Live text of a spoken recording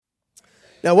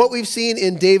Now, what we've seen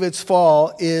in David's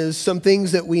fall is some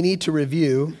things that we need to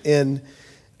review, and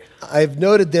I've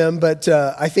noted them, but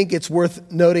I think it's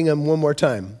worth noting them one more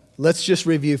time. Let's just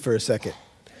review for a second.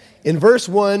 In verse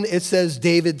 1, it says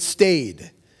David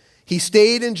stayed. He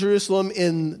stayed in Jerusalem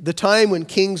in the time when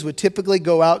kings would typically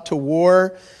go out to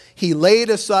war. He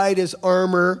laid aside his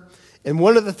armor, and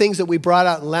one of the things that we brought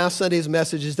out in last Sunday's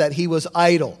message is that he was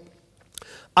idle.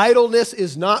 Idleness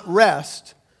is not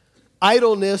rest.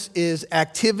 Idleness is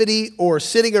activity or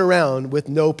sitting around with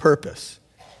no purpose.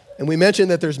 And we mentioned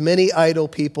that there's many idle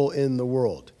people in the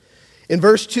world. In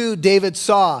verse 2, David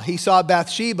saw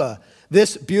Bathsheba,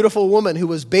 this beautiful woman who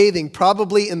was bathing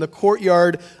probably in the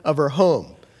courtyard of her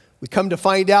home. We come to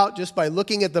find out just by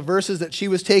looking at the verses that she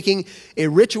was taking a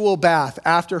ritual bath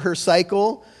after her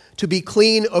cycle to be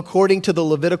clean according to the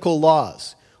Levitical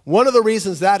laws. One of the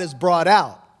reasons that is brought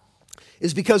out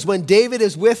is because when David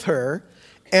is with her,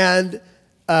 and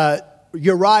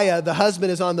Uriah, the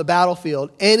husband, is on the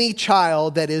battlefield, any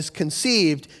child that is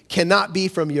conceived cannot be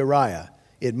from Uriah.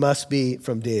 It must be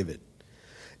from David.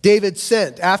 David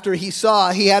sent, after he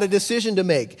saw, he had a decision to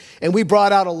make. And we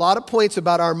brought out a lot of points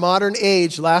about our modern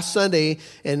age last Sunday,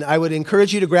 and I would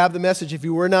encourage you to grab the message if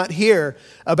you were not here,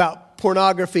 about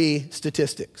pornography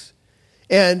statistics.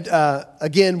 And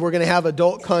again, we're going to have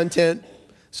adult content,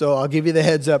 so I'll give you the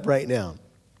heads up right now.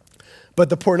 But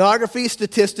the pornography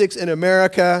statistics in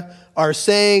America are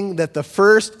saying that the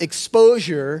first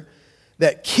exposure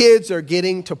that kids are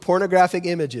getting to pornographic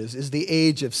images is the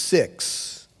age of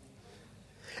 6.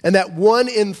 And that 1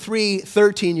 in 3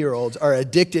 13-year-olds are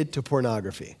addicted to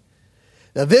pornography.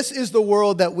 Now, this is the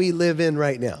world that we live in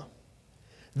right now.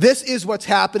 This is what's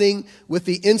happening with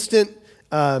the instant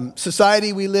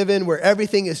society we live in, where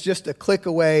everything is just a click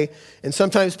away. And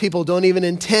sometimes people don't even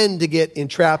intend to get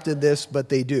entrapped in this, but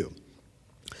they do.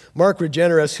 Mark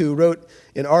Regeneris, who wrote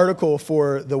an article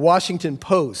for the Washington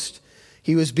Post,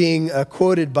 he was being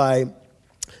quoted by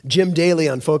Jim Daly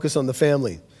on Focus on the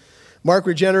Family. Mark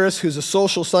Regeneris, who's a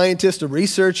social scientist, a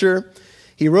researcher,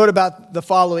 he wrote about the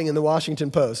following in the Washington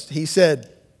Post. He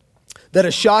said that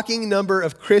a shocking number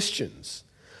of Christians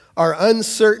are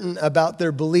uncertain about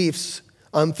their beliefs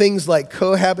on things like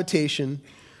cohabitation,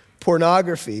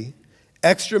 pornography,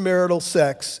 extramarital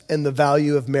sex, and the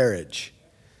value of marriage.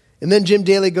 And then Jim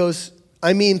Daly goes,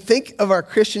 think of our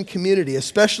Christian community,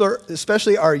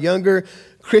 especially our younger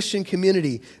Christian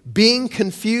community, being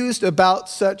confused about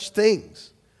such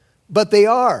things. But they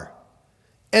are.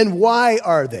 And why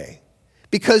are they?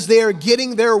 Because they are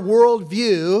getting their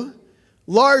worldview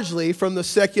largely from the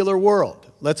secular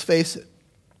world. Let's face it.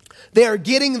 They are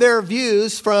getting their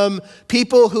views from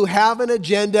people who have an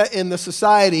agenda in the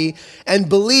society and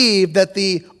believe that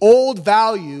the old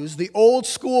values, the old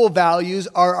school values,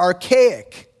 are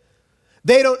archaic.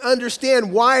 They don't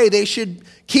understand why they should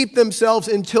keep themselves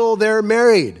until they're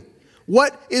married.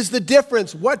 What is the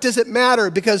difference? What does it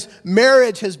matter? Because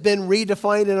marriage has been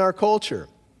redefined in our culture.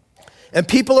 And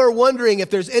people are wondering if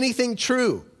there's anything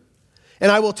true.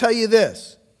 And I will tell you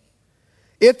this.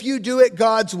 If you do it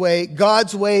God's way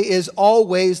is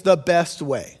always the best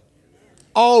way.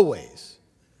 Always.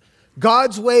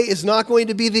 God's way is not going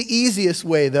to be the easiest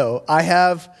way, though. I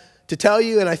have to tell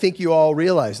you, and I think you all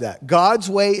realize that. God's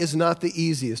way is not the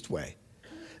easiest way.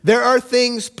 There are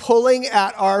things pulling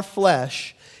at our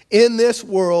flesh in this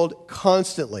world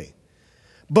constantly,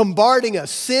 bombarding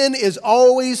us. Sin is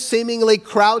always seemingly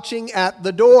crouching at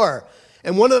the door.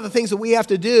 And one of the things that we have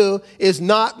to do is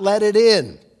not let it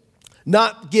in.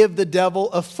 Not give the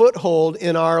devil a foothold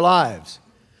in our lives.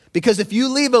 Because if you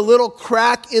leave a little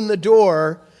crack in the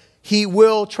door, he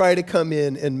will try to come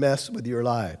in and mess with your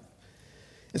life.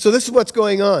 And so this is what's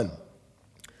going on.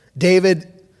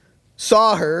 David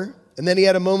saw her, and then he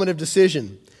had a moment of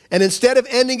decision. And instead of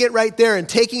ending it right there and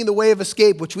taking the way of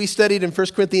escape, which we studied in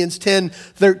 1 Corinthians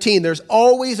 10:13, there's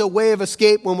always a way of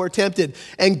escape when we're tempted.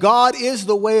 And God is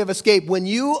the way of escape. When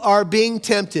you are being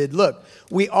tempted, look,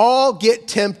 we all get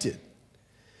tempted.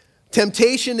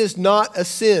 Temptation is not a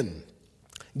sin.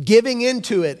 Giving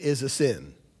into it is a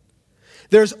sin.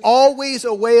 There's always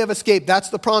a way of escape. That's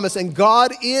the promise. And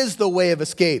God is the way of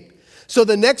escape. So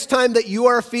the next time that you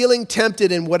are feeling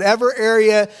tempted in whatever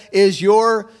area is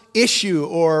your issue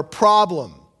or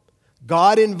problem,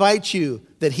 God invites you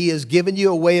that He has given you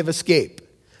a way of escape,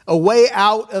 a way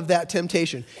out of that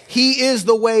temptation. He is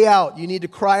the way out. You need to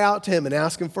cry out to Him and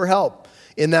ask Him for help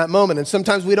in that moment. And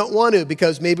sometimes we don't want to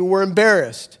because maybe we're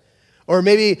embarrassed. Or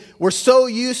maybe we're so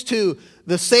used to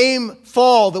the same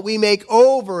fall that we make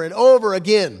over and over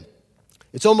again.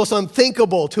 It's almost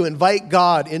unthinkable to invite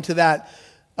God into that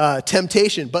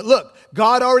temptation. But look,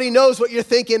 God already knows what you're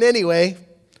thinking anyway.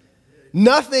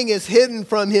 Nothing is hidden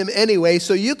from him anyway.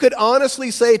 So you could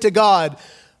honestly say to God,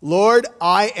 Lord,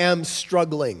 I am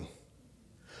struggling.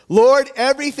 Lord,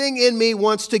 everything in me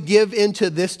wants to give into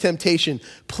this temptation.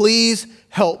 Please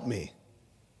help me.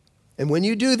 And when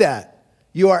you do that,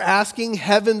 you are asking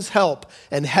heaven's help,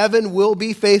 and heaven will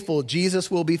be faithful.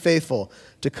 Jesus will be faithful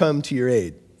to come to your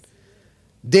aid.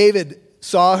 David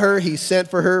saw her. He sent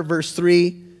for her, verse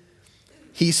 3.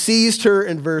 He seized her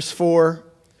in verse 4.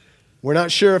 We're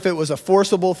not sure if it was a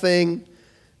forcible thing,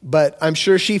 but I'm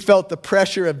sure she felt the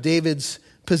pressure of David's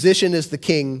position as the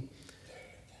king.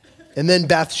 And then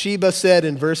Bathsheba said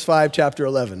in verse 5, chapter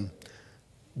 11,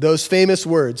 those famous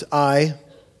words, I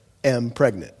am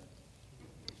pregnant.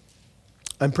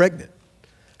 I'm pregnant.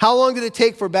 How long did it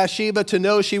take for Bathsheba to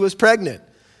know she was pregnant?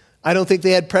 I don't think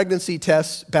they had pregnancy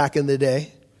tests back in the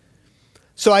day.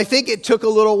 So I think it took a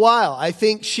little while. I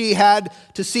think she had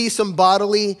to see some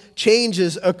bodily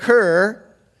changes occur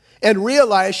and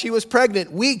realize she was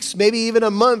pregnant. Weeks, maybe even a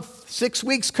month, 6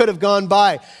 weeks could have gone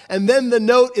by. And then the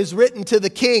note is written to the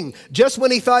king just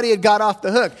when he thought he had got off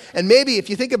the hook. And maybe if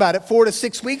you think about it, 4 to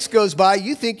 6 weeks goes by,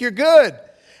 you think you're good.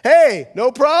 Hey,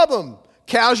 no problem.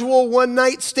 Casual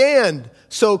one-night stand,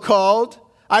 so-called.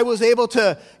 I was able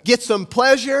to get some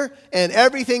pleasure and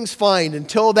everything's fine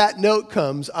until that note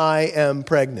comes, I am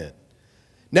pregnant.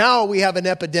 Now we have an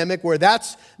epidemic where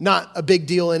that's not a big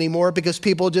deal anymore because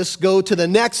people just go to the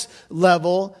next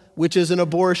level, which is an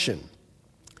abortion.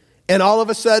 And all of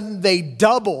a sudden they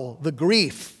double the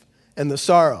grief and the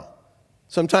sorrow.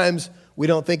 Sometimes we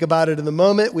don't think about it in the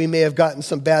moment. We may have gotten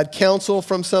some bad counsel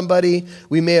from somebody.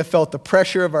 We may have felt the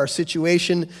pressure of our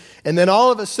situation. And then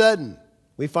all of a sudden,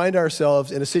 we find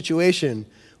ourselves in a situation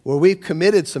where we've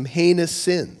committed some heinous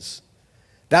sins.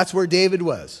 That's where David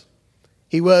was.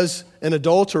 He was an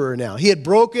adulterer now. He had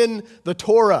broken the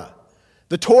Torah.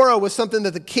 The Torah was something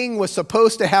that the king was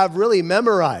supposed to have really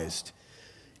memorized.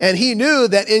 And he knew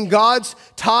that in God's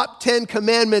top 10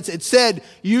 commandments, it said,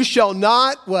 you shall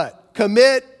not, what?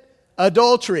 Commit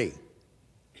adultery.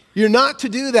 You're not to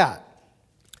do that.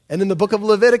 And in the book of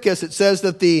Leviticus, it says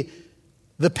that the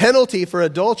penalty for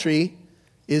adultery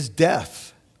is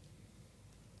death.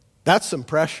 That's some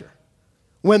pressure.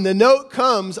 When the note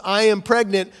comes, I am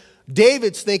pregnant,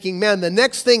 David's thinking, man, the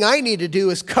next thing I need to do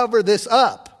is cover this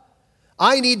up.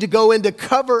 I need to go into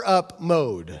cover-up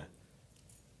mode.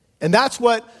 And that's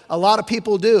what a lot of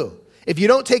people do. If you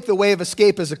don't take the way of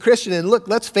escape as a Christian, and look,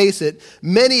 let's face it,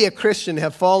 many a Christian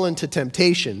have fallen to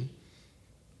temptation.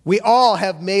 We all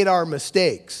have made our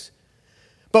mistakes.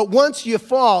 But once you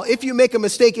fall, if you make a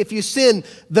mistake, if you sin,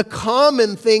 the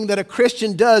common thing that a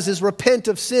Christian does is repent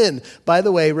of sin. By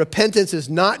the way, repentance is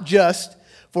not just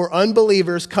for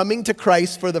unbelievers coming to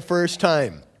Christ for the first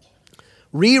time.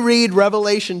 Reread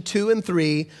Revelation 2 and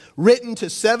 3, written to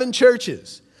 7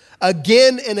 churches.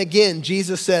 Again and again,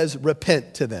 Jesus says,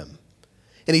 repent to them.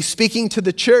 And he's speaking to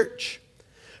the church.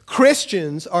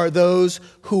 Christians are those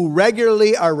who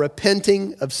regularly are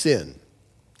repenting of sin.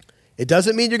 It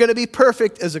doesn't mean you're going to be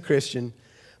perfect as a Christian,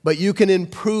 but you can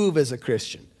improve as a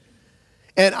Christian.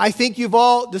 And I think you've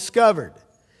all discovered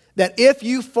that if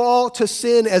you fall to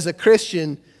sin as a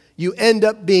Christian, you end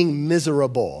up being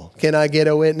miserable. Can I get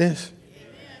a witness? Amen.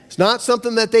 It's not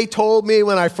something that they told me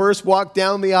when I first walked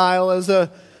down the aisle as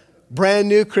a brand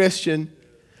new Christian.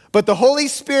 But the Holy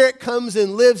Spirit comes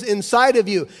and lives inside of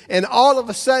you. And all of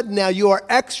a sudden now you are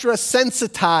extra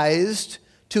sensitized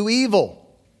to evil.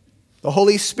 The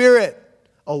Holy Spirit,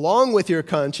 along with your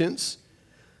conscience,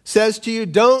 says to you,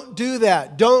 don't do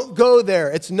that. Don't go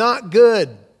there. It's not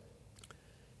good.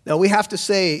 Now, we have to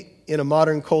say, in a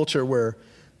modern culture where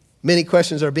many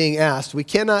questions are being asked, we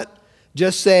cannot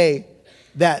just say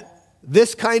that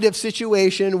this kind of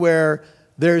situation where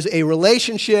there's a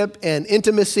relationship and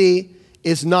intimacy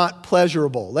is not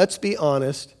pleasurable. Let's be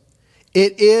honest.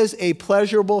 It is a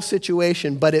pleasurable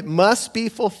situation, but it must be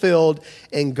fulfilled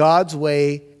in God's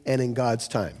way and in God's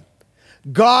time.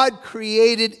 God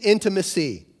created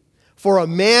intimacy for a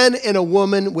man and a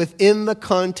woman within the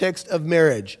context of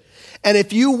marriage. And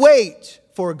if you wait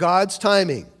for God's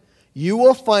timing, you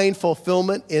will find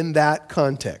fulfillment in that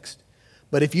context.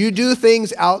 But if you do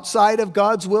things outside of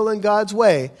God's will and God's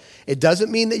way, it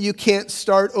doesn't mean that you can't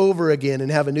start over again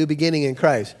and have a new beginning in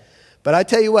Christ. But I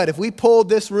tell you what, if we polled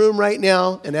this room right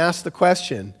now and asked the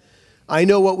question, I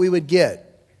know what we would get.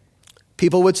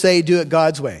 People would say, do it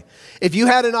God's way. If you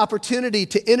had an opportunity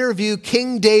to interview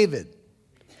King David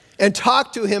and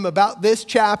talk to him about this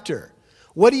chapter,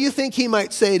 what do you think he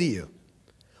might say to you?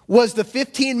 Was the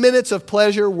 15 minutes of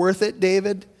pleasure worth it,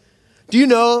 David? Do you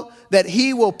know that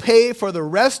he will pay for the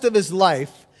rest of his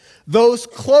life those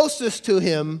closest to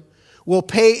him will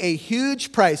pay a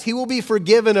huge price. He will be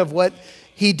forgiven of what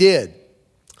he did.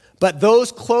 But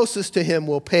those closest to him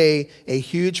will pay a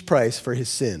huge price for his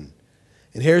sin.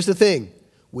 And here's the thing.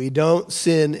 We don't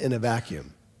sin in a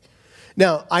vacuum.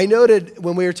 Now, I noted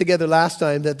when we were together last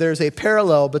time that there's a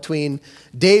parallel between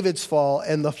David's fall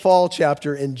and the fall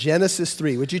chapter in Genesis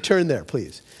 3. Would you turn there,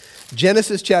 please?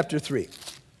 Genesis chapter 3.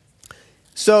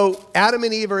 So Adam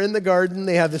and Eve are in the garden.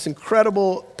 They have this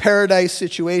incredible paradise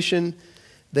situation.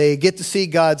 They get to see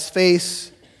God's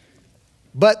face.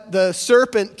 But the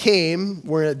serpent came,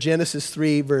 we're at Genesis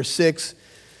 3, verse 6,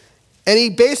 and he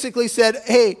basically said,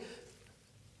 hey,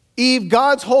 Eve,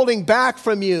 God's holding back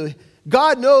from you.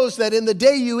 God knows that in the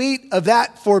day you eat of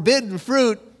that forbidden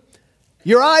fruit,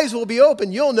 your eyes will be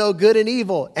open. You'll know good and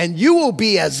evil, and you will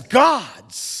be as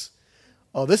gods.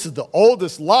 Oh, this is the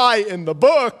oldest lie in the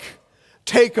book.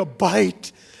 Take a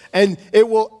bite, and it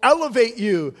will elevate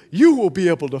you. You will be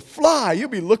able to fly. You'll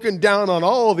be looking down on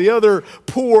all the other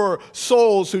poor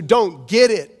souls who don't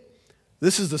get it.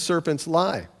 This is the serpent's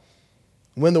lie.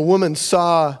 When the woman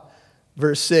saw,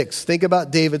 verse 6, think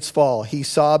about David's fall. He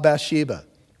saw Bathsheba,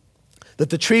 that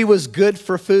the tree was good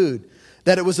for food,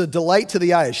 that it was a delight to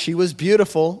the eyes. She was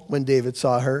beautiful when David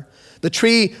saw her. The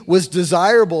tree was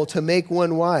desirable to make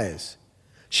one wise.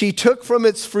 She took from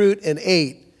its fruit and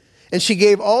ate, and she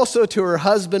gave also to her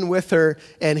husband with her,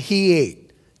 and he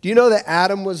ate. Do you know that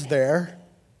Adam was there?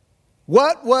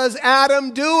 What was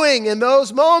Adam doing in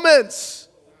those moments?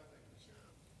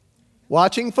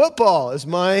 Watching football is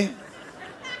my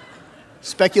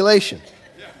speculation.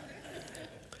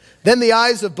 Then the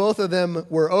eyes of both of them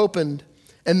were opened,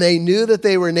 and they knew that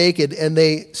they were naked, and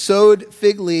they sewed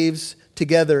fig leaves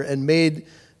together and made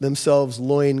themselves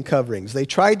loin coverings. They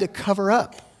tried to cover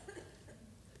up.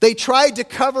 They tried to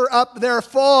cover up their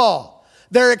fall,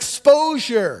 their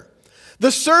exposure.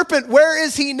 The serpent, where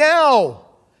is he now?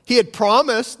 He had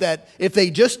promised that if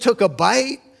they just took a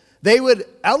bite, they would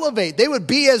elevate. They would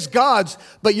be as gods.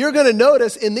 But you're going to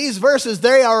notice in these verses,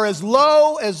 they are as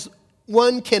low as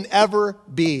one can ever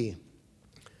be.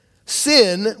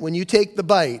 Sin, when you take the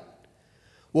bite,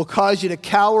 will cause you to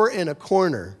cower in a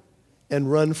corner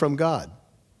and run from God.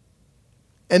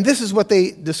 And this is what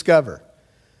they discover.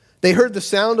 They heard the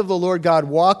sound of the Lord God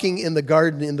walking in the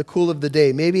garden in the cool of the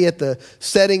day, maybe at the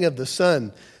setting of the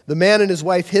sun. The man and his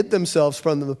wife hid themselves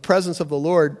from the presence of the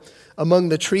Lord among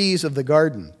the trees of the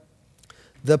garden.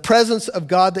 The presence of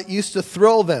God that used to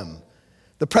thrill them.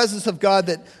 The presence of God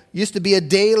that used to be a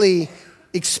daily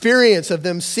experience of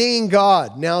them seeing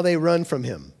God. Now they run from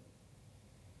him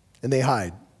and they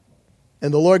hide.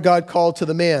 And the Lord God called to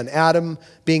the man. Adam,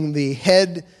 being the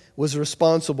head, was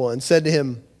responsible and said to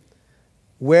him,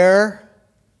 "Where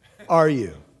are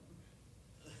you?"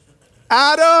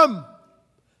 Adam,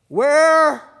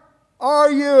 where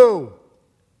are you?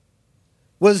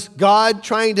 Was God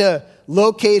trying to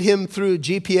locate him through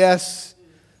GPS?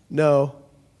 No.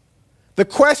 The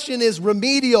question is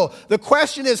remedial. The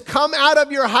question is, come out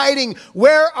of your hiding.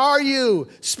 Where are you?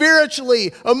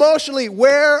 Spiritually, emotionally,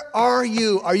 where are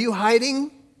you? Are you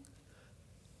hiding?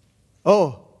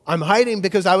 Oh, I'm hiding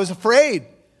because I was afraid.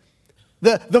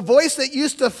 The voice that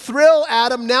used to thrill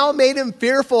Adam now made him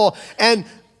fearful. And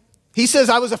he says,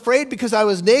 I was afraid because I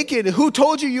was naked. Who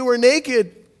told you you were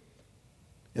naked?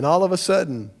 And all of a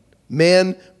sudden,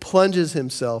 man plunges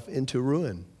himself into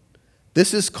ruin.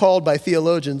 This is called by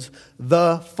theologians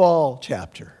the fall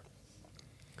chapter.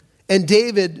 And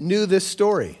David knew this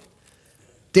story.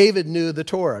 David knew the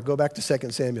Torah. Go back to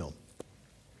 2 Samuel.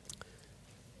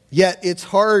 Yet it's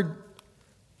hard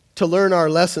to learn our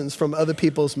lessons from other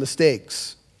people's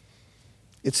mistakes.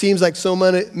 It seems like so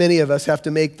many of us have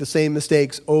to make the same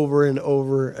mistakes over and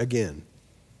over again.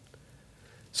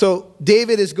 So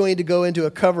David is going to go into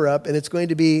a cover-up, and it's going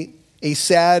to be a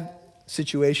sad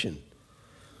situation.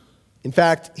 In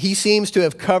fact, he seems to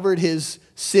have covered his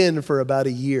sin for about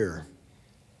a year.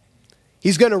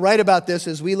 He's going to write about this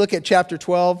as we look at chapter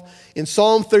 12. In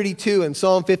Psalm 32 and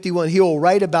Psalm 51, he will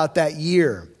write about that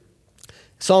year.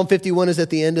 Psalm 51 is at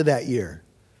the end of that year.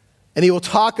 And he will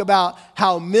talk about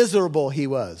how miserable he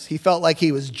was. He felt like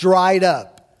he was dried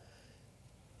up,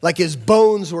 like his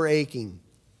bones were aching,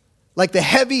 like the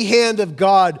heavy hand of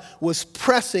God was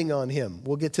pressing on him.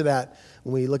 We'll get to that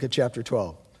when we look at chapter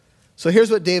 12. So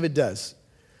here's what David does.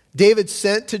 David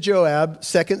sent to Joab,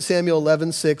 2 Samuel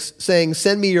 11:6, saying,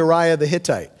 "Send me Uriah the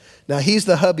Hittite." Now he's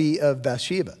the hubby of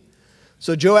Bathsheba.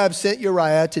 So Joab sent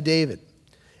Uriah to David.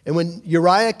 And when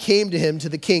Uriah came to him, to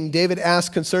the king, David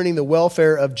asked concerning the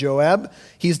welfare of Joab.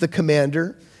 He's the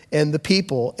commander, and the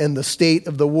people, and the state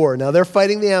of the war. Now they're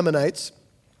fighting the Ammonites.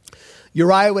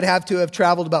 Uriah would have to have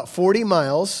traveled about 40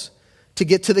 miles to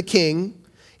get to the king.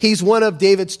 He's one of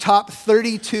David's top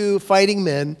 32 fighting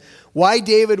men. Why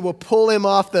David will pull him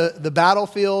off the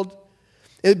battlefield?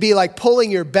 It would be like pulling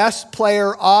your best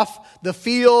player off the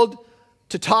field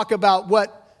to talk about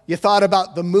what you thought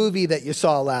about the movie that you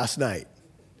saw last night.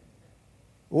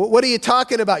 What are you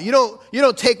talking about? You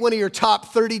don't take one of your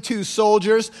top 32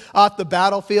 soldiers off the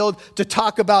battlefield to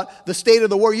talk about the state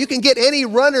of the war. You can get any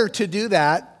runner to do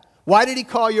that. Why did he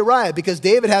call Uriah? Because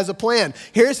David has a plan.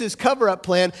 Here's his cover-up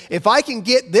plan. If I can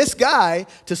get this guy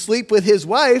to sleep with his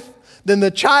wife, then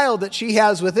the child that she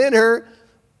has within her,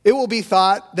 it will be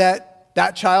thought that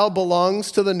that child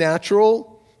belongs to the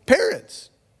natural parents.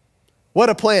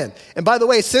 What a plan. And by the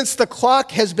way, since the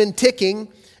clock has been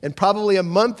ticking, and probably a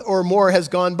month or more has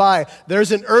gone by,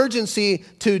 there's an urgency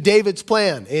to David's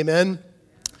plan. Amen?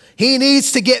 He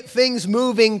needs to get things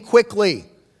moving quickly.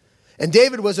 And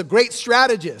David was a great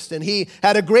strategist, and he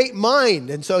had a great mind.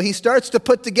 And so he starts to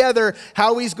put together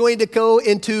how he's going to go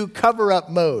into cover-up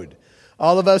mode.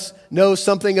 All of us know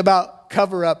something about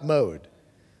cover-up mode.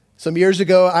 Some years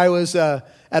ago, I was at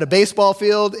a baseball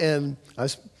field, and I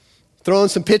was throwing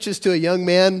some pitches to a young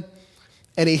man,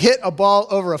 and he hit a ball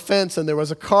over a fence, and there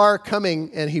was a car coming,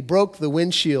 and he broke the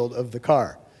windshield of the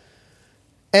car.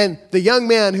 And the young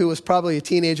man, who was probably a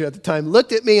teenager at the time,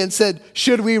 looked at me and said,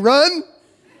 "Should we run?"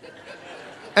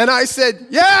 And I said,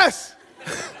 "Yes."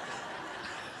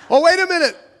 "Oh, wait a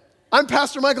minute. I'm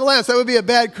Pastor Michael Lance. That would be a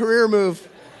bad career move."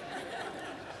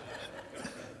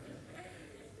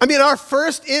 I mean, our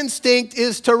first instinct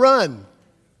is to run.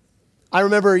 I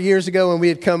remember years ago when we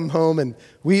had come home and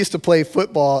we used to play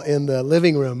football in the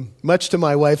living room, much to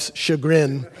my wife's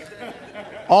chagrin.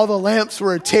 All the lamps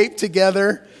were taped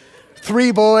together,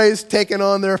 3 boys taking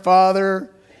on their father.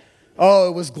 Oh,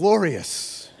 it was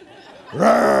glorious.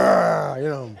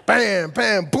 Rawr, bam,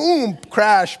 bam, boom,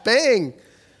 crash, bang.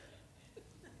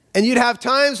 And you'd have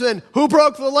times when, who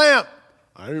broke the lamp?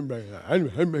 I didn't break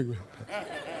it.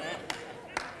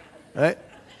 Right?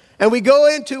 And we go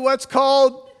into what's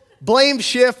called Blame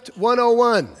Shift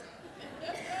 101.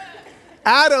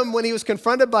 Adam, when he was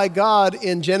confronted by God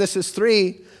in Genesis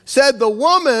 3, said, "The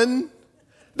woman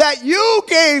that you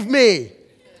gave me,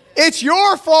 it's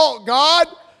your fault, God.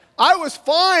 I was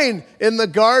fine in the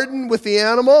garden with the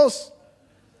animals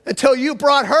until you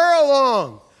brought her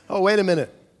along." Oh, wait a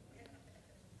minute.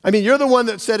 I mean, you're the one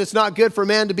that said it's not good for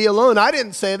man to be alone. I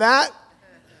didn't say that.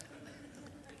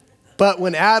 But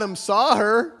when Adam saw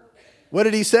her, what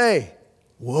did he say?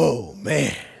 "Whoa,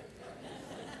 man."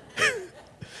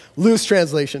 Loose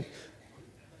translation.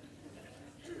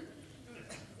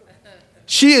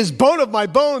 "She is bone of my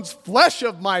bones, flesh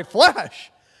of my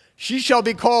flesh. She shall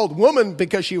be called woman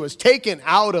because she was taken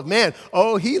out of man."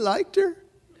 Oh, he liked her.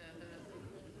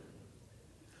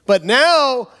 But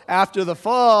now, after the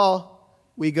fall,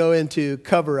 we go into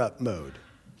cover-up mode.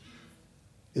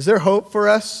 Is there hope for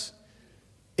us?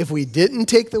 If we didn't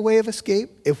take the way of escape,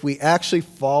 if we actually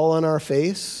fall on our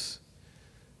face,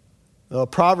 well,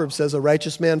 Proverbs says a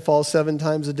righteous man falls 7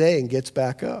 times a day and gets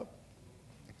back up.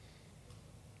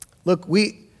 Look,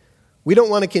 we don't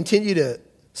want to continue to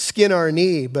skin our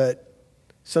knee, but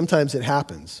sometimes it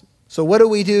happens. So what do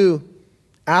we do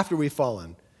after we've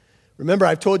fallen? Remember,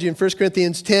 I've told you in 1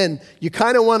 Corinthians 10, you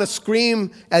kind of want to scream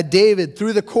at David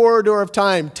through the corridor of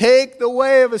time, "Take the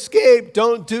way of escape.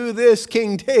 Don't do this,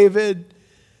 King David."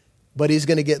 But he's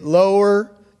going to get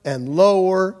lower and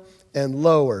lower and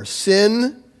lower.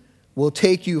 Sin will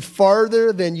take you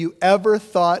farther than you ever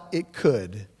thought it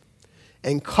could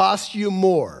and cost you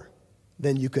more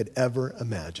than you could ever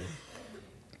imagine.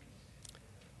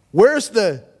 Where's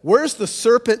the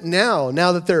serpent now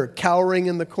that they're cowering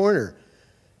in the corner?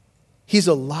 He's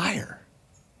a liar.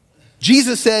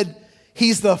 Jesus said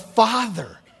he's the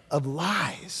father of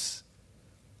lies.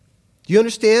 Do you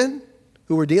understand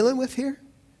who we're dealing with here?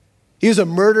 He was a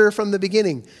murderer from the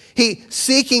beginning. He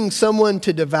seeking someone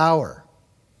to devour.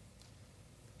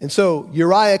 And so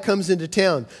Uriah comes into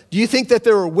town. Do you think that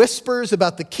there were whispers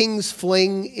about the king's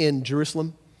fling in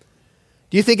Jerusalem?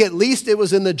 Do you think at least it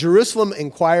was in the Jerusalem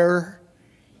Inquirer?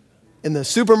 In the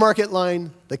supermarket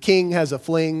line, the king has a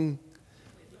fling?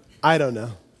 I don't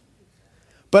know.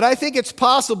 But I think it's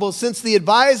possible, since the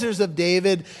advisors of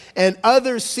David and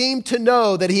others seemed to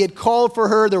know that he had called for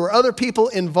her, there were other people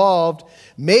involved.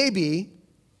 Maybe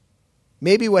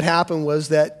what happened was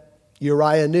that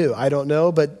Uriah knew. I don't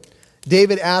know, but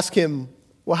David asked him,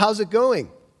 "Well, how's it going?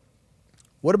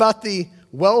 What about the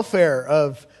welfare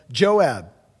of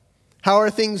Joab? How are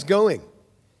things going?"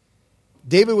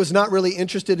 David was not really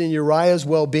interested in Uriah's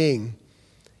well-being.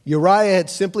 Uriah had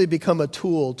simply become a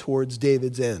tool towards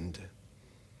David's end.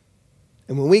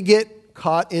 And when we get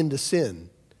caught into sin,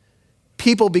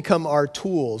 people become our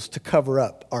tools to cover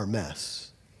up our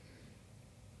mess.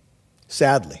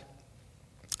 Sadly.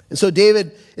 And so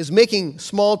David is making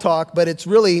small talk, but it's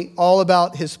really all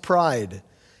about his pride.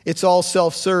 It's all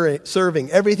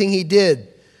self-serving. Everything he did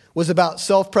was about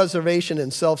self-preservation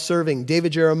and self-serving.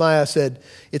 David Jeremiah said,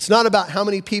 it's not about how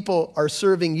many people are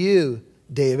serving you,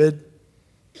 David.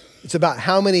 It's about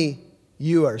how many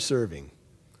you are serving.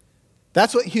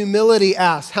 That's what humility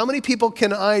asks. How many people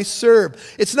can I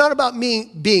serve? It's not about me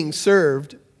being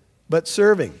served, but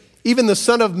serving. Even the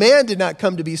Son of Man did not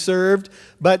come to be served,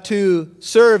 but to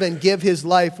serve and give his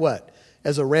life, what?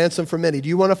 As a ransom for many. Do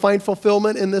you want to find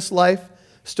fulfillment in this life?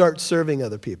 Start serving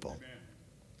other people. Amen.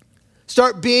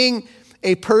 Start being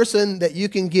a person that you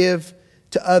can give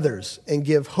to others and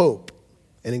give hope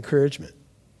and encouragement.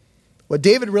 What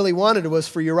David really wanted was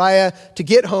for Uriah to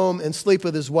get home and sleep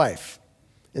with his wife.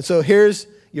 And so here's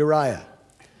Uriah.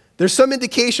 There's some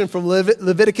indication from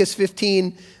Leviticus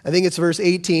 15, I think it's verse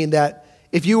 18, that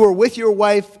if you were with your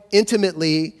wife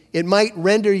intimately, it might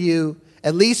render you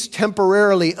at least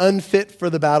temporarily unfit for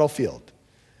the battlefield.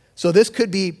 So this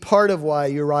could be part of why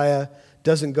Uriah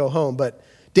doesn't go home. But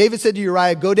David said to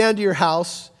Uriah, go down to your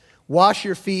house, wash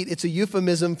your feet. It's a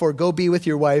euphemism for go be with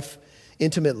your wife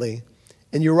intimately.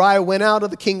 And Uriah went out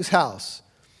of the king's house,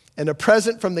 and a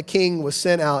present from the king was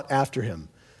sent out after him.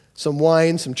 Some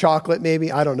wine, some chocolate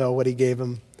maybe. I don't know what he gave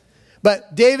him.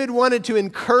 But David wanted to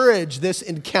encourage this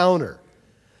encounter.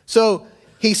 So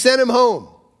he sent him home.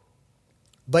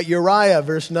 But Uriah,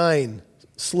 verse 9,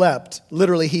 slept.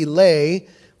 Literally, he lay,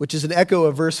 which is an echo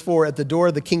of verse 4, at the door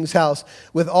of the king's house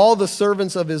with all the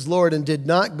servants of his Lord, and did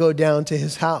not go down to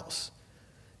his house.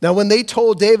 Now, when they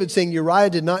told David, saying Uriah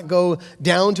did not go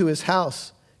down to his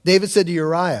house, David said to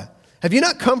Uriah, have you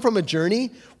not come from a journey?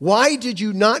 Why did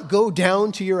you not go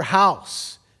down to your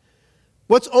house?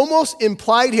 What's almost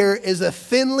implied here is a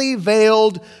thinly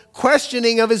veiled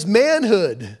questioning of his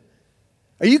manhood.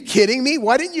 Are you kidding me?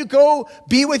 Why didn't you go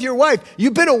be with your wife?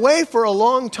 You've been away for a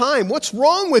long time. What's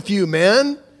wrong with you,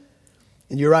 man?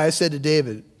 And Uriah said to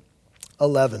David,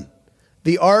 11,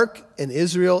 the ark and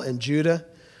Israel and Judah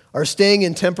are staying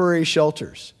in temporary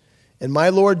shelters, and my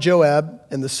lord Joab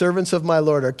and the servants of my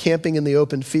lord are camping in the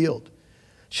open field.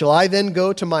 Shall I then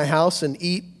go to my house and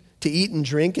eat and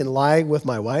drink and lie with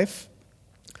my wife?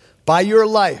 By your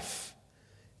life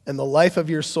and the life of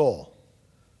your soul,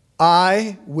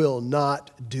 I will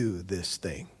not do this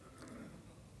thing.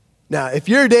 Now, if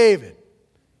you're David,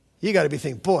 you got to be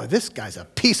thinking, boy, this guy's a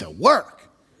piece of work.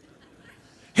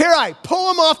 Here I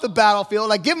pull him off the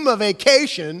battlefield. I give him a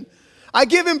vacation. I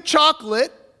give him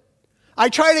chocolate. I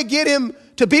try to get him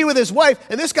to be with his wife.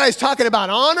 And this guy's talking about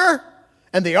honor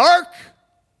and the ark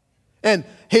and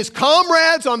his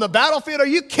comrades on the battlefield. Are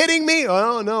you kidding me?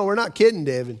 Oh, no, we're not kidding,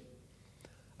 David.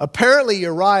 Apparently,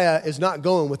 Uriah is not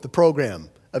going with the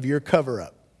program of your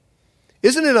cover-up.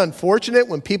 Isn't it unfortunate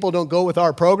when people don't go with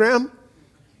our program?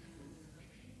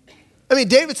 I mean,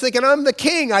 David's thinking, I'm the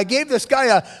king. I gave this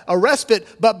guy a respite.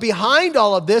 But behind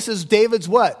all of this is David's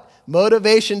what?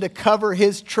 Motivation to cover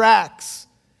his tracks.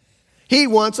 He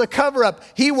wants a cover-up.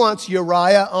 He wants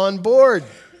Uriah on board.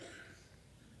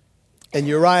 And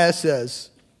Uriah says,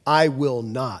 I will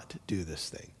not do this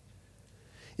thing.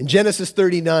 In Genesis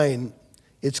 39,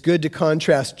 it's good to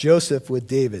contrast Joseph with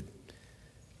David.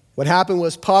 What happened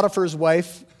was Potiphar's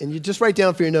wife, and you just write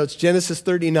down for your notes, Genesis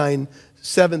 39,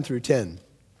 7 through 10.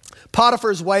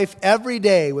 Potiphar's wife every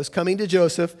day was coming to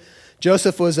Joseph.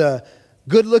 Joseph was a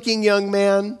good-looking young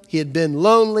man. He had been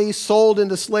lonely, sold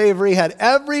into slavery, had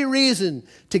every reason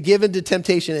to give in to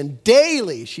temptation. And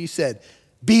daily she said,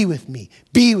 be with me,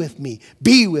 be with me,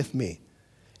 be with me.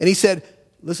 And he said,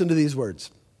 listen to these words.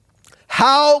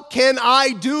 How can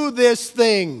I do this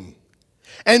thing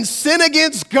and sin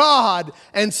against God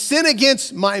and sin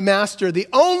against my master? The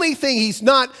only thing he's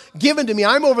not given to me,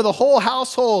 I'm over the whole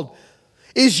household,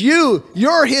 is you.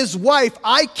 You're his wife.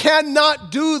 I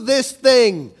cannot do this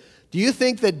thing. Do you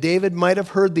think that David might have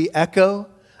heard the echo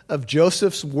of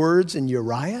Joseph's words in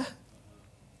Uriah?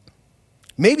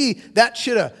 Maybe that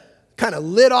should have kind of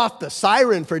lit off the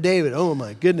siren for David. Oh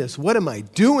my goodness, what am I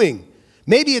doing?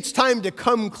 Maybe it's time to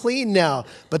come clean now,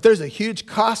 but there's a huge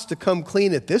cost to come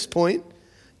clean at this point.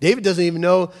 David doesn't even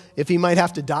know if he might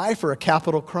have to die for a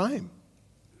capital crime.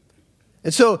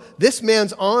 And so this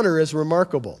man's honor is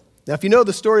remarkable. Now, if you know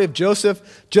the story of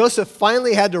Joseph, Joseph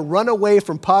finally had to run away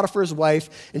from Potiphar's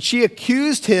wife, and she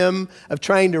accused him of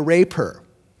trying to rape her.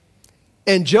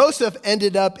 And Joseph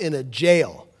ended up in a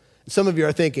jail. Some of you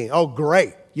are thinking, oh,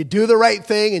 great. You do the right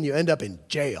thing, and you end up in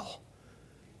jail.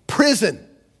 Prison.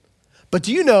 But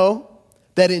do you know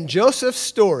that in Joseph's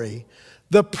story,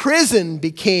 the prison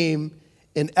became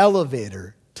an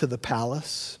elevator to the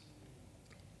palace.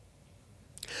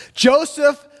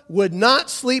 Joseph would not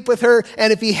sleep with her,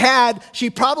 and if he had, she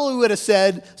probably would have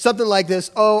said something like this: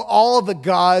 oh, all of the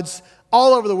gods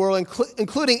all over the world,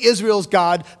 including Israel's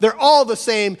God, they're all the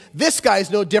same. This guy's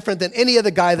no different than any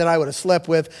other guy that I would have slept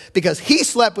with because he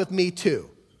slept with me too.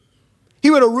 He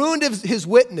would have ruined his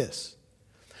witness.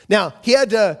 Now, he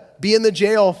had to be in the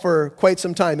jail for quite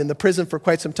some time, in the prison for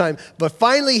quite some time. But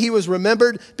finally, he was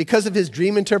remembered because of his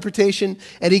dream interpretation.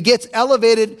 And he gets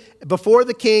elevated before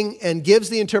the king and gives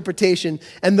the interpretation.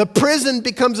 And the prison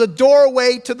becomes a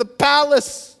doorway to the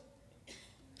palace.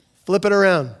 Flip it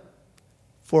around.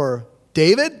 For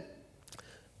David,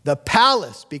 the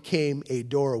palace became a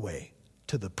doorway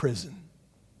to the prison.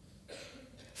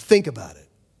 Think about it.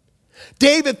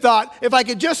 David thought, if I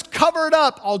could just cover it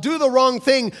up, I'll do the wrong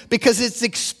thing because it's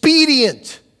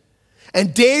expedient.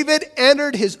 And David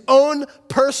entered his own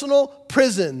personal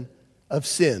prison of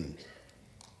sin.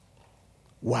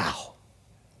 Wow.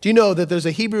 Do you know that there's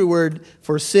a Hebrew word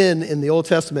for sin in the Old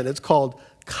Testament? It's called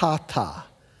kata.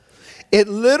 It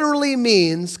literally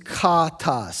means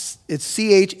katas. It's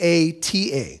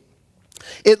C-H-A-T-A.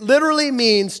 It literally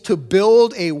means to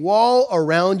build a wall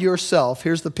around yourself.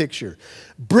 Here's the picture.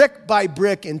 Brick by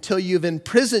brick until you've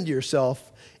imprisoned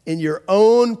yourself in your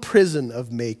own prison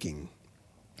of making.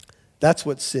 That's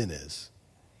what sin is.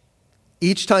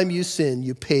 Each time you sin,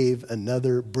 you pave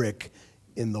another brick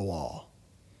in the wall.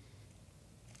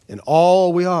 And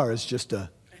all we are is just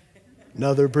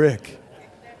another brick.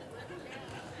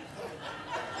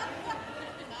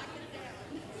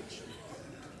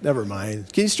 Never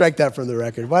mind. Can you strike that from the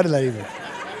record? Why did that even...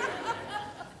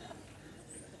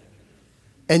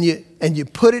 And you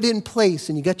put it in place,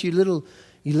 and you got your little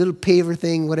paver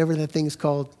thing, whatever that thing's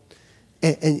called,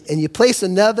 and you place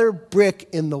another brick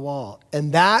in the wall,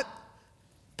 and that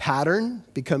pattern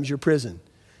becomes your prison.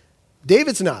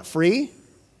 David's not free.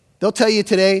 They'll tell you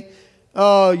today,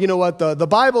 oh, you know what, the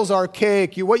Bible's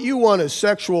archaic. What you want is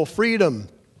sexual freedom.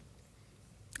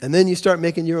 And then you start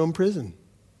making your own prison.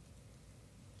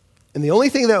 And the only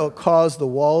thing that will cause the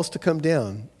walls to come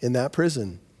down in that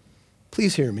prison,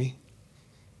 please hear me,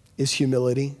 is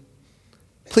humility.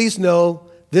 Please know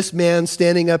this man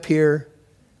standing up here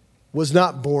was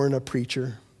not born a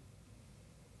preacher.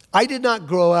 I did not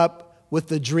grow up with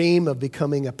the dream of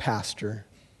becoming a pastor.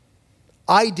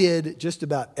 I did just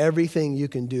about everything you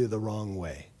can do the wrong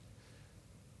way.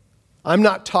 I'm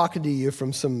not talking to you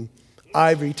from some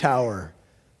ivory tower.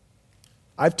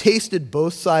 I've tasted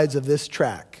both sides of this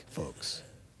track, folks.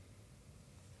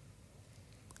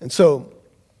 And so,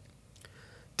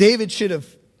 David should have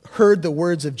heard the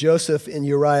words of Joseph in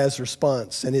Uriah's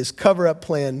response, and his cover-up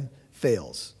plan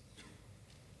fails.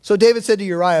 So David said to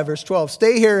Uriah, verse 12,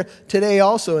 stay here today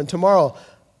also, and tomorrow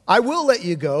I will let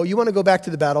you go. You want to go back to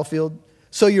the battlefield?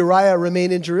 So Uriah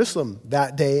remained in Jerusalem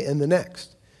that day and the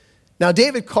next. Now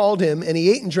David called him, and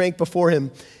he ate and drank before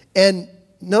him. And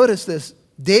notice this,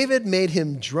 David made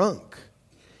him drunk.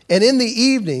 And in the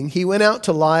evening, he went out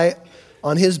to lie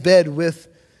on his bed with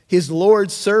his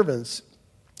Lord's servants,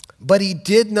 but he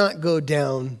did not go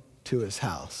down to his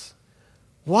house.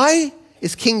 Why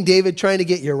is King David trying to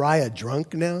get Uriah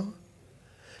drunk now?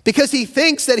 Because he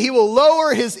thinks that he will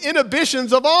lower his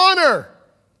inhibitions of honor.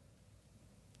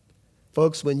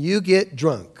 Folks, when you get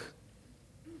drunk,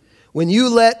 when you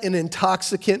let an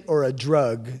intoxicant or a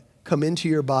drug come into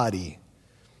your body,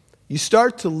 you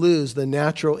start to lose the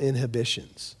natural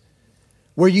inhibitions.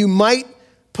 Where you might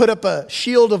put up a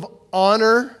shield of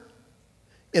honor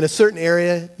in a certain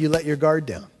area, you let your guard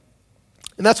down.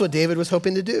 And that's what David was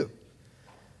hoping to do.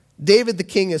 David the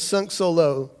king is sunk so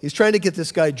low, he's trying to get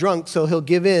this guy drunk so he'll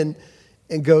give in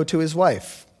and go to his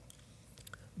wife.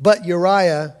 But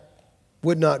Uriah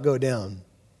would not go down.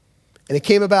 And it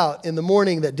came about in the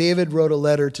morning that David wrote a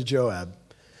letter to Joab.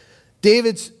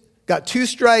 David's got 2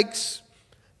 strikes.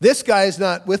 This guy is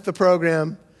not with the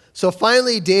program. So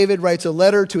finally, David writes a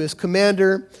letter to his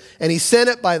commander, and he sent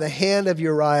it by the hand of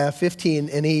Uriah, 15,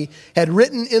 and he had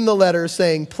written in the letter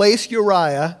saying, place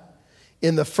Uriah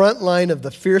in the front line of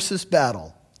the fiercest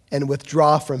battle and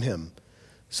withdraw from him,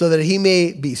 so that he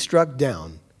may be struck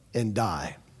down and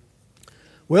die.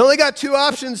 We only got 2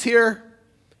 options here.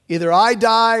 Either I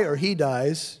die or he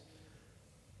dies.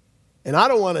 And I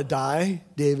don't want to die,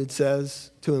 David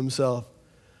says to himself.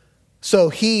 So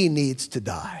he needs to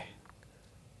die.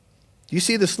 Do you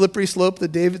see the slippery slope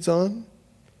that David's on?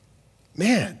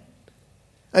 Man.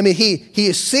 I mean, he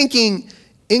is sinking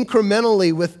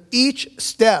incrementally with each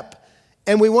step.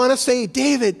 And we want to say,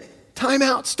 David, time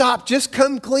out, stop, just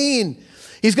come clean.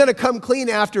 He's going to come clean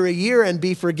after a year and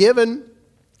be forgiven.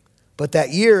 But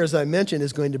that year, as I mentioned,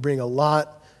 is going to bring a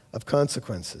lot of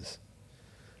consequences.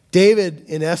 David,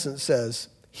 in essence, says,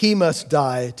 he must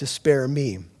die to spare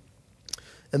me.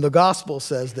 And the gospel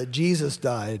says that Jesus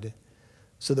died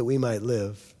so that we might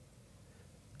live.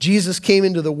 Jesus came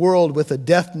into the world with a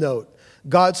death note.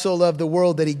 God so loved the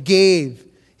world that he gave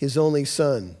his only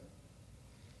son.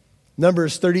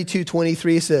 Numbers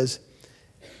 32:23 says,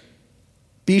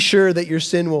 be sure that your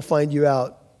sin will find you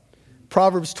out.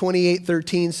 Proverbs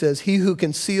 28:13 says, he who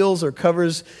conceals or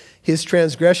covers his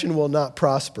transgression will not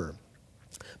prosper.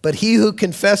 But he who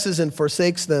confesses and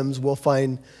forsakes them will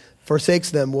find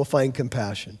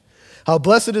compassion. How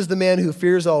blessed is the man who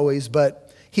fears always,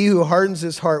 but he who hardens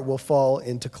his heart will fall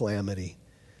into calamity.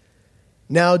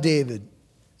 Now David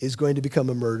is going to become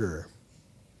a murderer.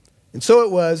 And so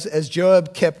it was, as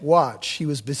Joab kept watch, he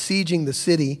was besieging the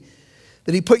city,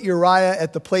 that he put Uriah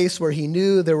at the place where he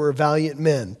knew there were valiant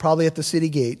men, probably at the city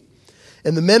gate.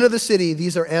 And the men of the city,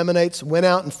 these are Ammonites, went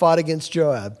out and fought against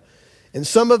Joab. And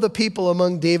some of the people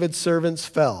among David's servants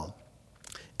fell.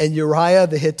 And Uriah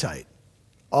the Hittite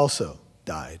also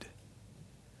died.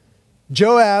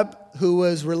 Joab, who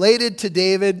was related to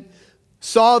David,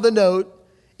 saw the note.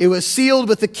 It was sealed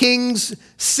with the king's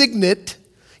signet.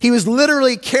 He was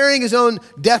literally carrying his own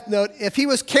death note. If he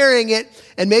was carrying it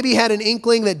and maybe had an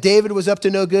inkling that David was up to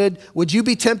no good, would you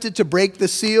be tempted to break the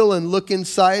seal and look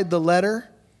inside the letter?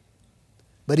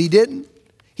 But he didn't.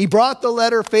 He brought the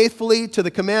letter faithfully to the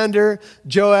commander,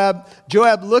 Joab.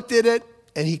 Joab looked at it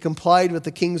and he complied with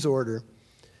the king's order.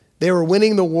 They were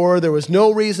winning the war. There was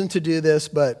no reason to do this,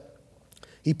 but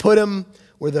he put him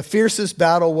where the fiercest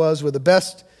battle was, where the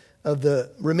best of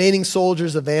the remaining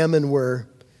soldiers of Ammon were,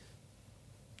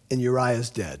 and Uriah's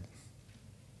dead.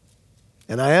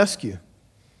 And I ask you,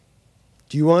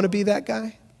 do you want to be that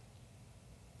guy?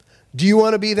 Do you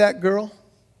want to be that girl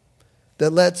that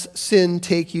lets sin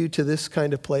take you to this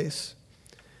kind of place?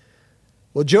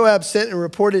 Well, Joab sent and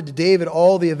reported to David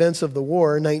all the events of the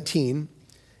war, 19,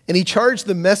 and he charged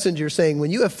the messenger saying,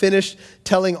 when you have finished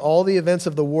telling all the events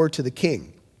of the war to the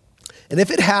king, and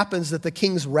if it happens that the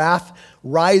king's wrath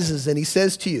rises and he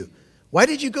says to you, why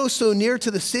did you go so near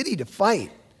to the city to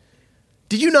fight?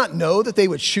 Did you not know that they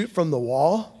would shoot from the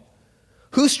wall?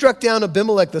 Who struck down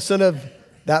Abimelech, the son of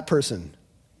that person?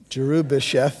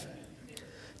 Jerubbaal.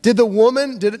 Did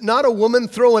not a woman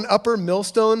throw an upper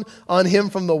millstone on him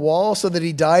from the wall so that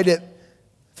he died at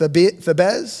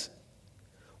Thebez?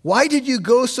 Why did you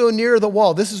go so near the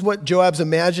wall? This is what Joab's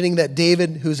imagining that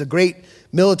David, who's a great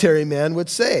military man, would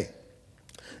say.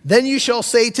 Then you shall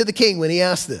say to the king when he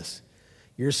asks this,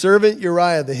 your servant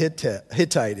Uriah the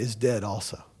Hittite is dead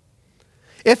also.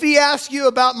 If he asks you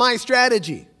about my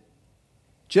strategy,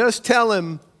 just tell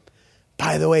him,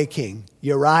 by the way, king,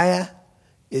 Uriah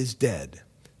is dead.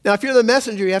 Now, if you're the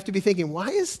messenger, you have to be thinking,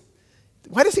 why does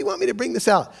he want me to bring this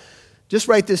out? Just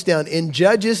write this down. In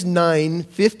Judges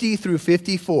 9:50 through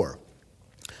 54,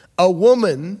 a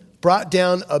woman brought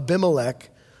down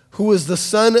Abimelech, who was the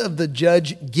son of the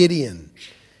judge Gideon,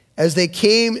 as they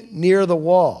came near the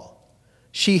wall.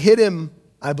 She hit him,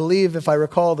 I believe, if I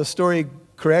recall the story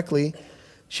correctly,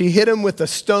 she hit him with a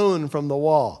stone from the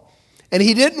wall. And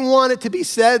he didn't want it to be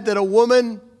said that a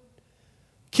woman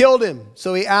killed him.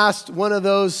 So he asked one of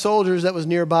those soldiers that was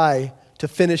nearby to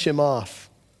finish him off.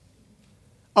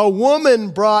 A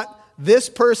woman brought this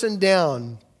person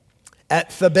down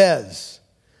at Thebez.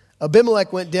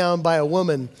 Abimelech went down by a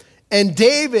woman. And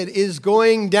David is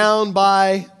going down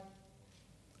by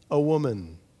a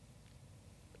woman.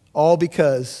 All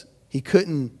because he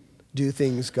couldn't do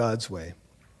things God's way.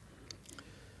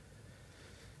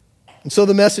 And so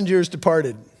the messengers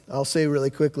departed. I'll say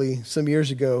really quickly, some years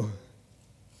ago,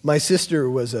 my sister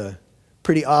was a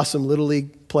pretty awesome Little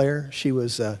League player. She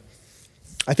was, I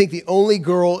think, the only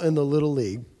girl in the Little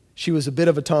League. She was a bit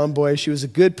of a tomboy. She was a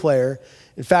good player.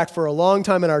 In fact, for a long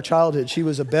time in our childhood, she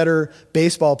was a better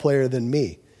baseball player than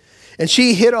me. And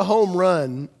she hit a home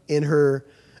run in her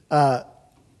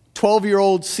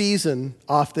 12-year-old season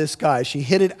off this guy. She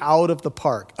hit it out of the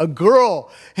park. A girl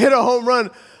hit a home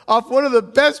run off one of the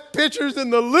best pitchers in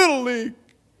the Little League.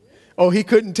 Oh, he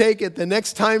couldn't take it. The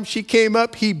next time she came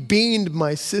up, he beamed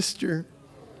my sister.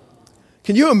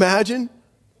 Can you imagine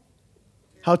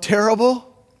how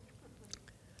terrible?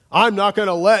 I'm not going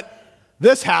to let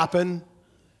this happen.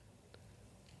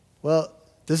 Well,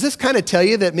 does this kind of tell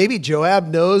you that maybe Joab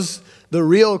knows the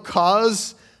real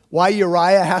cause why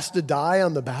Uriah has to die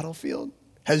on the battlefield?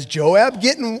 Has Joab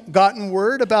gotten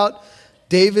word about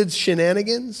David's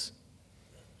shenanigans?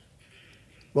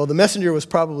 Well, the messenger was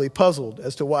probably puzzled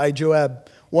as to why Joab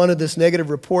wanted this negative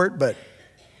report, but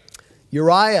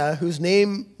Uriah, whose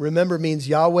name, remember, means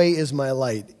Yahweh is my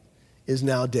light, is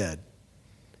now dead.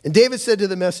 And David said to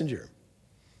the messenger,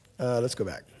 let's go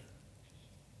back.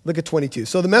 Look at 22.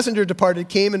 So the messenger departed,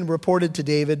 came and reported to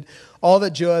David all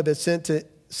that Joab had sent to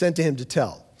him to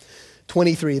tell.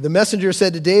 23. The messenger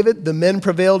said to David, the men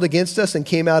prevailed against us and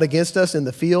came out against us in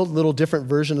the field. Little different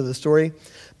version of the story.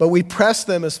 But we pressed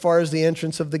them as far as the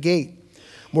entrance of the gate.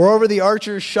 Moreover, the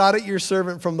archers shot at your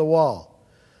servant from the wall.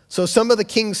 So some of the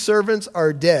king's servants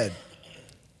are dead.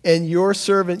 And your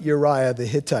servant Uriah the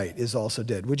Hittite is also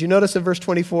dead. Would you notice in verse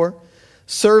 24?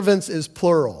 Servants is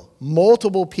plural.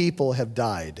 Multiple people have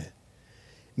died.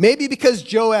 Maybe because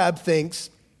Joab thinks,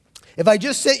 if I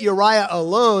just sent Uriah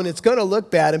alone, it's going to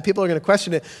look bad and people are going to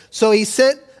question it. So he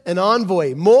sent an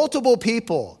envoy. Multiple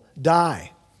people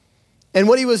die. And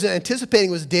what he was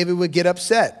anticipating was David would get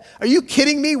upset. Are you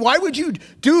kidding me? Why would you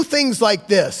do things like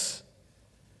this?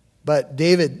 But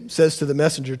David says to the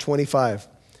messenger, 25,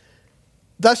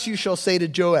 thus you shall say to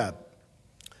Joab,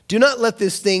 do not let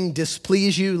this thing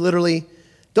displease you, literally.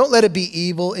 Don't let it be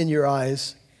evil in your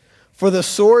eyes. For the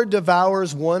sword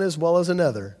devours one as well as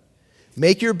another.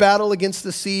 Make your battle against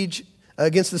the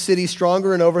city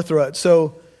stronger and overthrow it.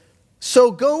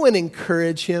 So go and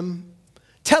encourage him.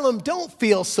 Tell him, don't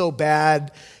feel so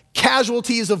bad.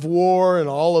 Casualties of war and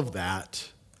all of that.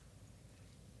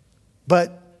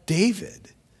 But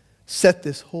David set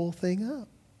this whole thing up.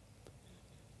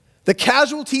 The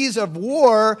casualties of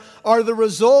war are the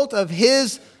result of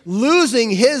his losing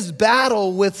his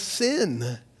battle with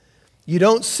sin. You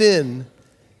don't sin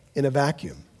in a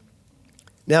vacuum.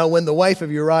 Now, when the wife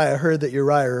of Uriah heard that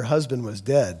Uriah, her husband, was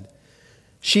dead,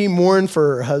 she mourned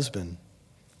for her husband.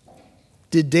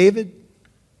 Did David?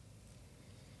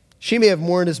 She may have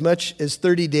mourned as much as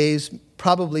 30 days,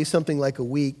 probably something like a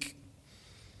week.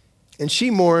 And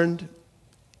she mourned,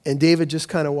 and David just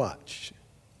kind of watched.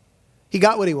 He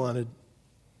got what he wanted.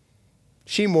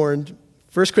 She mourned.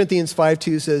 1 Corinthians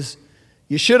 5:2 says,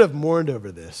 you should have mourned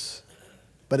over this,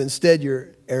 but instead you're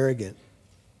arrogant.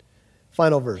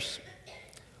 Final verse.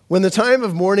 When the time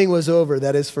of mourning was over,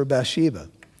 that is for Bathsheba,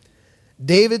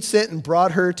 David sent and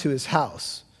brought her to his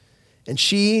house, and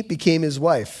she became his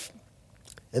wife.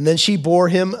 And then she bore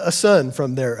him a son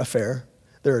from their affair,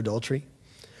 their adultery.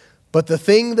 But the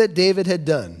thing that David had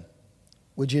done,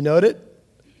 would you note it,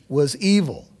 was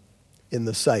evil in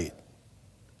the sight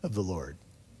of the Lord.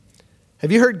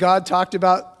 Have you heard God talked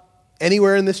about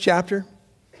anywhere in this chapter?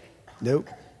 Nope.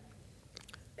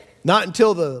 Not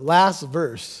until the last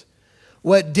verse.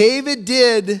 What David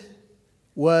did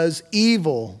was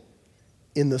evil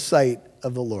in the sight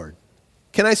of the Lord.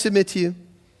 Can I submit to you?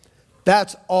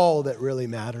 That's all that really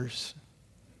matters.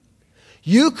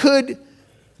 You could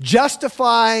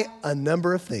justify a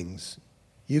number of things.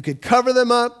 You could cover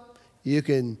them up. You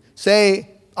can say,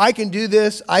 I can do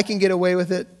this. I can get away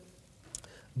with it.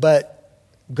 But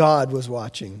God was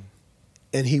watching,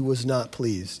 and he was not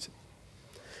pleased.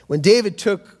 When David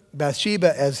took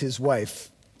Bathsheba as his wife,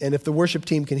 and if the worship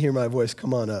team can hear my voice,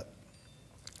 come on up.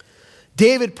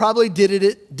 David probably did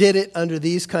it under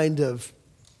these kind of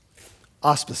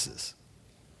auspices.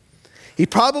 He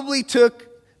probably took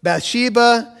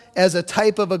Bathsheba as a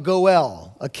type of a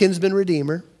Goel, a kinsman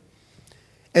redeemer.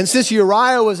 And since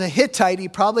Uriah was a Hittite, he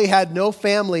probably had no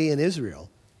family in Israel.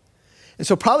 And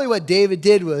so probably what David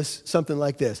did was something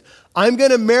like this. I'm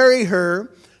going to marry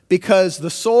her because the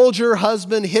soldier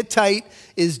husband Hittite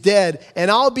is dead,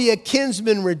 and I'll be a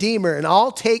kinsman redeemer, and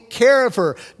I'll take care of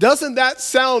her. Doesn't that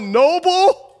sound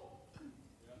noble?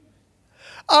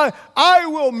 I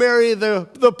will marry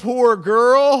the poor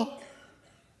girl.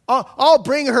 I'll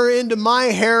bring her into my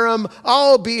harem.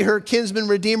 I'll be her kinsman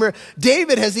redeemer.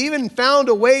 David has even found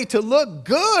a way to look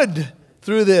good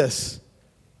through this.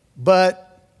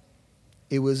 But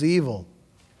it was evil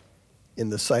in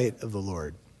the sight of the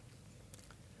Lord.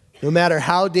 No matter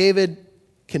how David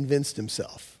convinced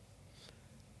himself.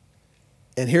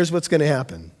 And here's what's going to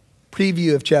happen.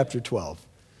 Preview of chapter 12.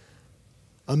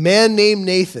 A man named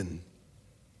Nathan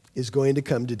is going to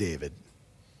come to David.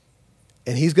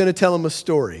 And he's going to tell him a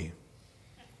story.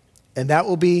 And that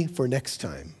will be for next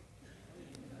time.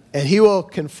 And he will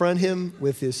confront him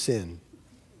with his sin.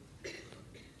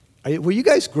 Were you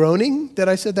guys groaning that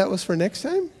I said that was for next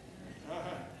time?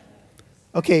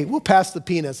 Okay, we'll pass the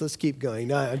peanuts. Let's keep going.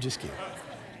 No, I'm just kidding.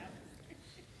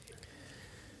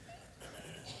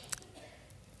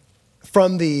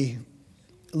 From the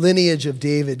lineage of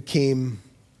David came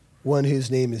one whose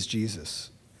name is Jesus.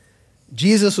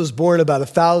 Jesus was born about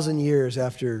 1,000 years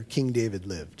after King David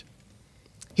lived.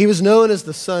 He was known as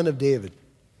the son of David.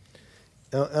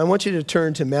 Now, I want you to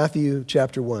turn to Matthew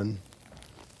chapter 1,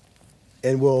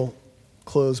 and we'll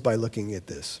close by looking at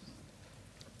this.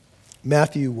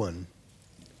 Matthew 1.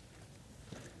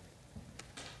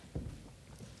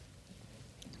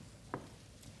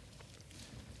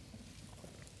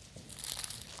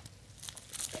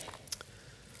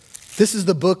 This is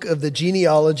the book of the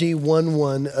genealogy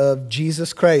 1:1 of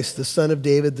Jesus Christ, the son of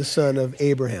David, the son of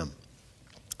Abraham.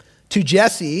 To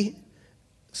Jesse,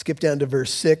 skip down to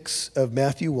verse 6 of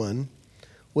Matthew 1,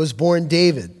 was born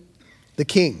David, the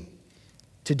king.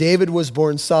 To David was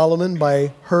born Solomon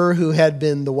by her who had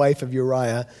been the wife of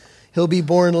Uriah. He'll be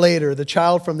born later. The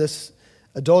child from this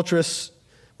adulterous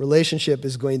relationship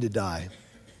is going to die.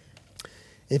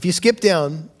 If you skip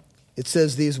down, it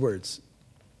says these words.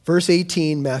 Verse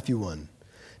 18, Matthew 1.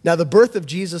 Now the birth of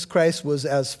Jesus Christ was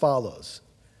as follows.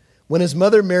 When his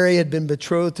mother Mary had been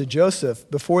betrothed to Joseph,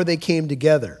 before they came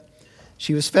together,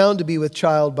 she was found to be with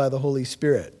child by the Holy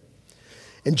Spirit.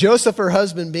 And Joseph, her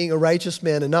husband, being a righteous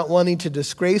man and not wanting to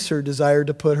disgrace her, desired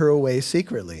to put her away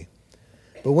secretly.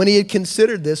 But when he had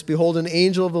considered this, behold, an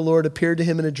angel of the Lord appeared to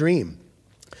him in a dream,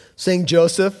 saying,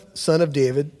 Joseph, son of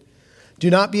David, do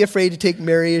not be afraid to take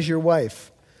Mary as your wife,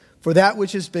 for that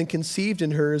which has been conceived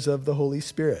in her is of the Holy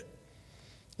Spirit.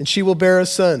 And she will bear a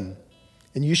son,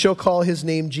 and you shall call his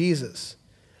name Jesus,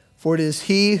 for it is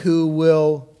he who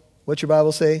will, what's your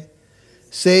Bible say?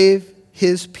 Save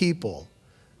his people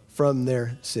from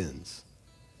their sins.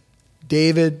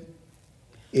 David,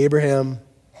 Abraham,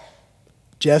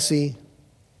 Jesse,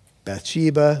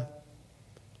 Bathsheba,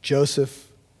 Joseph,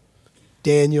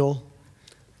 Daniel,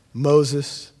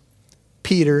 Moses,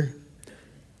 Peter,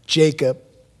 Jacob,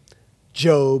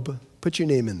 Job, put your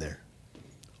name in there.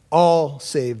 All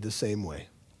saved the same way.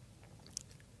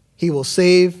 He will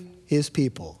save his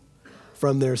people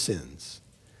from their sins.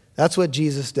 That's what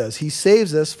Jesus does. He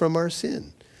saves us from our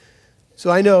sin.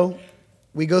 So I know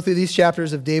we go through these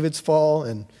chapters of David's fall,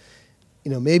 and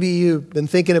maybe you've been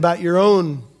thinking about your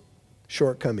own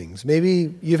shortcomings.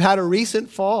 Maybe you've had a recent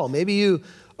fall. Maybe you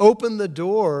opened the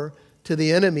door to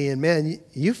the enemy, and man,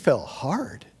 you fell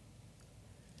hard.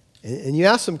 And you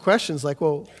ask some questions like,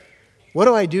 well, what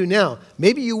do I do now?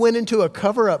 Maybe you went into a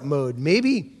cover-up mode.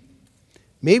 Maybe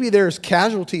there's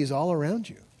casualties all around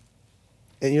you.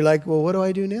 And you're like, well, what do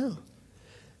I do now?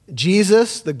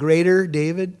 Jesus, the greater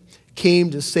David, came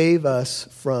to save us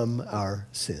from our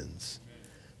sins.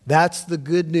 That's the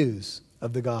good news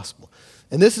of the gospel.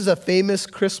 And this is a famous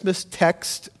Christmas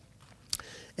text.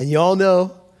 And you all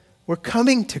know we're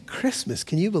coming to Christmas.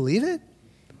 Can you believe it?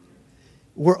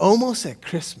 We're almost at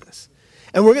Christmas.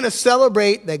 And we're going to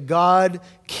celebrate that God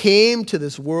came to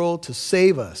this world to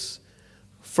save us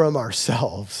from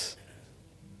ourselves,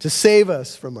 to save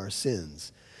us from our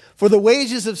sins. For the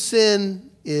wages of sin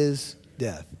is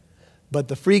death, but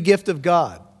the free gift of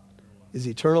God is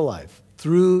eternal life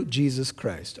through Jesus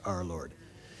Christ our Lord.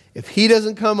 If he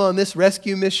doesn't come on this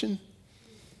rescue mission,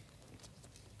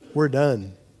 we're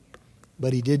done.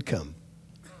 But he did come,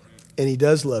 and he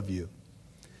does love you,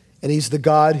 and he's the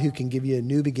God who can give you a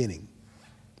new beginning.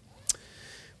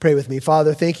 Pray with me.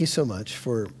 Father, thank you so much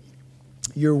for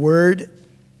your word.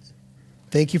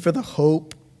 Thank you for the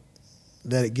hope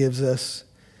that it gives us.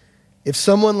 If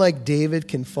someone like David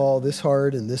can fall this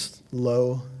hard and this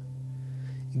low,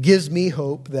 it gives me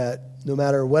hope that no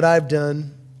matter what I've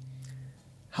done,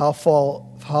 how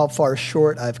far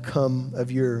short I've come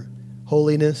of your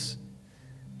holiness,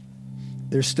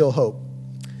 there's still hope.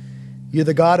 You're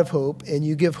the God of hope, and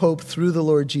you give hope through the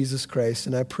Lord Jesus Christ.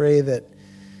 And I pray that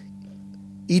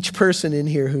each person in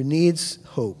here who needs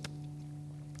hope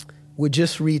would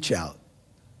just reach out.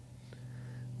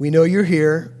 We know you're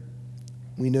here.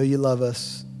 We know you love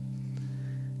us.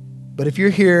 But if you're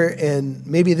here and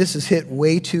maybe this has hit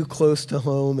way too close to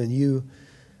home and you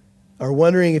are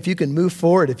wondering if you can move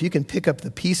forward, if you can pick up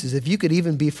the pieces, if you could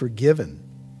even be forgiven,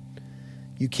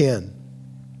 you can.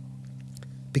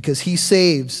 Because he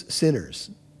saves sinners.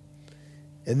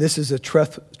 And this is a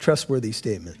trustworthy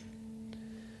statement.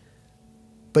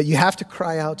 But you have to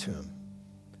cry out to him.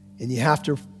 And you have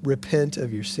to repent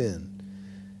of your sin.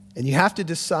 And you have to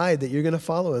decide that you're going to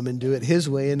follow him and do it his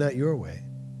way and not your way.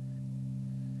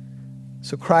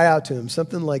 So cry out to him,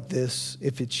 something like this,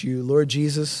 if it's you. Lord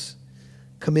Jesus,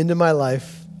 come into my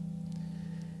life.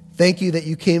 Thank you that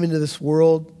you came into this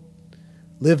world,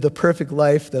 lived the perfect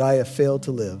life that I have failed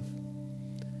to live.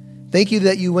 Thank you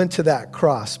that you went to that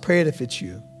cross, pray it if it's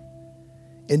you,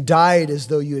 and died as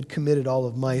though you had committed all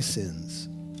of my sins.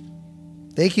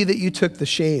 Thank you that you took the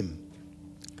shame,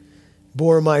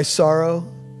 bore my sorrow,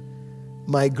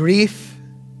 my grief,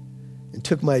 and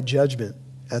took my judgment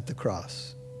at the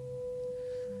cross.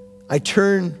 I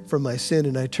turn from my sin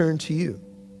and I turn to you.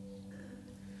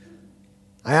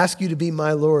 I ask you to be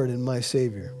my Lord and my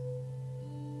Savior.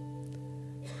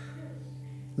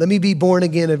 Let me be born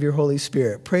again of your Holy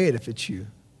Spirit. Pray it if it's you.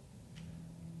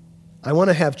 I want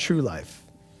to have true life.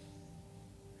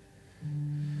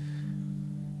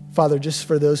 Father, just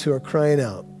for those who are crying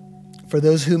out, for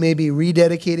those who may be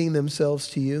rededicating themselves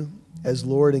to you as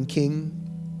Lord and King.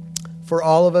 For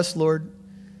all of us, Lord,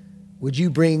 would you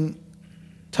bring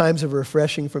times of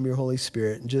refreshing from your Holy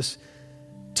Spirit and just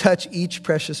touch each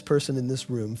precious person in this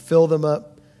room. Fill them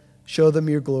up, show them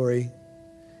your glory,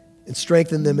 and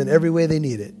strengthen them in every way they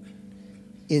need it.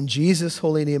 In Jesus'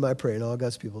 holy name I pray, and all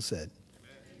God's people said,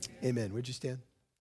 amen. Would you stand?